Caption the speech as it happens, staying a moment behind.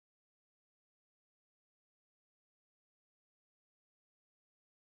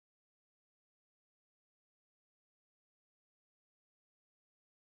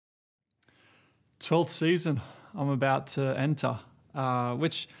12th season I'm about to enter,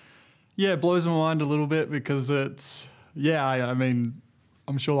 which, yeah, blows my mind a little bit because it's, yeah, I mean,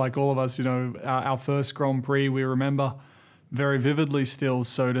 I'm sure like all of us, you know, our first Grand Prix we remember very vividly still.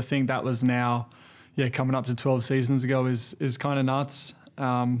 So to think that was now, yeah, coming up to 12 seasons ago is kind of nuts.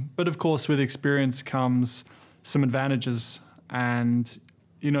 But of course, with experience comes some advantages. And,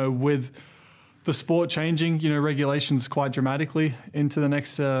 you know, with the sport changing, you know, regulations quite dramatically into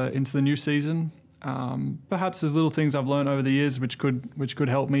the new season. Perhaps there's little things I've learned over the years which could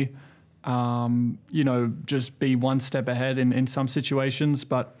help me, you know, just be one step ahead in some situations.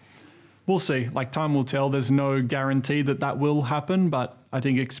 But we'll see. Like, time will tell. There's no guarantee that will happen, but I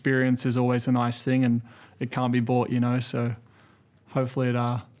think experience is always a nice thing, and it can't be bought, you know. So hopefully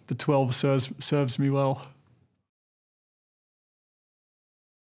the 12 serves me well.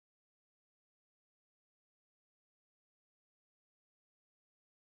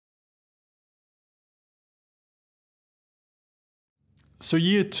 So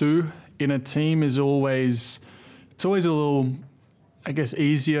year two in a team is always a little, I guess,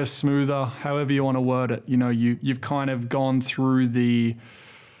 easier, smoother, however you want to word it. You know, you've kind of gone through the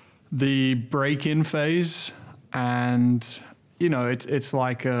break-in phase, and you know, it's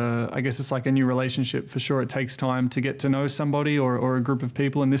like I guess it's like a new relationship for sure. It takes time to get to know somebody or a group of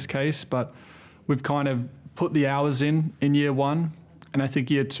people in this case, but we've kind of put the hours in year one, and I think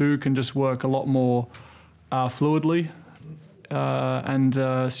year two can just work a lot more fluidly.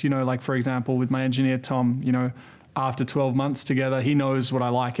 So, you know, like for example, with my engineer, Tom, you know, after 12 months together, he knows what I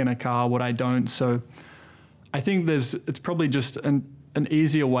like in a car, what I don't. So I think it's probably just an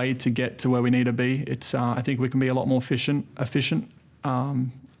easier way to get to where we need to be. I think we can be a lot more efficient,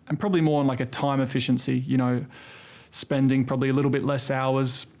 and probably more on like a time efficiency, you know, spending probably a little bit less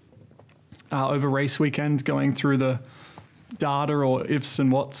hours over race weekend going through the data or ifs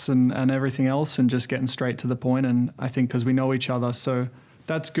and whats and everything else, and just getting straight to the point. And I think because we know each other, so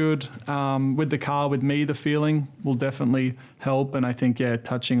that's good. With the car, with me, the feeling will definitely help. And I think, yeah,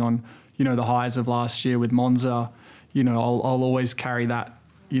 touching on, you know, the highs of last year with Monza, you know, I'll always carry that,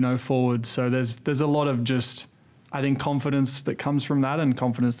 you know, forward. So there's a lot of just, I think, confidence that comes from that, and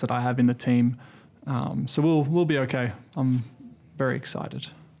confidence that I have in the team. So we'll be okay. I'm very excited.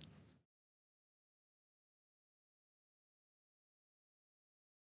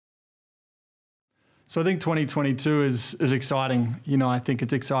 So I think 2022 is exciting. You know, I think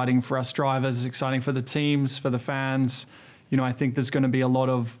it's exciting for us drivers, it's exciting for the teams, for the fans. You know, I think there's going to be a lot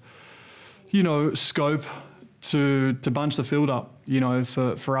of, you know, scope to bunch the field up, you know,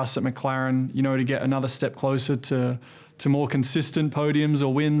 for us at McLaren, you know, to get another step closer to more consistent podiums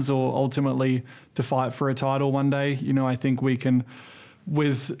or wins, or ultimately to fight for a title one day. You know, I think we can,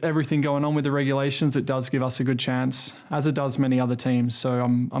 with everything going on with the regulations, it does give us a good chance, as it does many other teams. So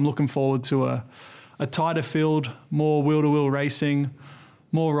I'm looking forward to a tighter field, more wheel-to-wheel racing,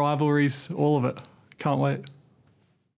 more rivalries, all of it. Can't wait.